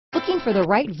Looking for the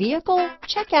right vehicle?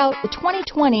 Check out the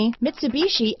 2020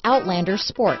 Mitsubishi Outlander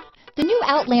Sport. The new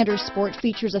Outlander Sport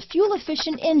features a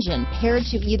fuel-efficient engine paired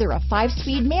to either a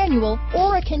 5-speed manual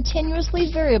or a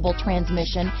continuously variable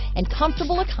transmission and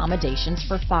comfortable accommodations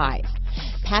for 5.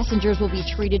 Passengers will be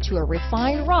treated to a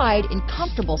refined ride in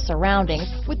comfortable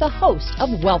surroundings with a host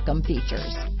of welcome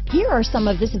features. Here are some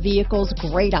of this vehicle's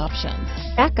great options: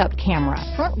 backup camera,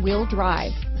 front-wheel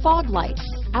drive, fog lights,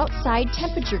 outside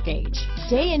temperature gauge,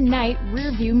 day and night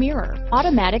rear view mirror,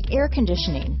 automatic air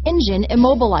conditioning, engine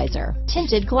immobilizer,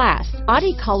 tinted glass,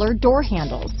 body color door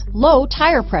handles, low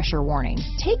tire pressure warning.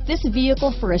 Take this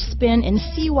vehicle for a spin and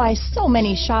see why so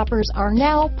many shoppers are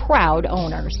now proud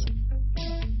owners.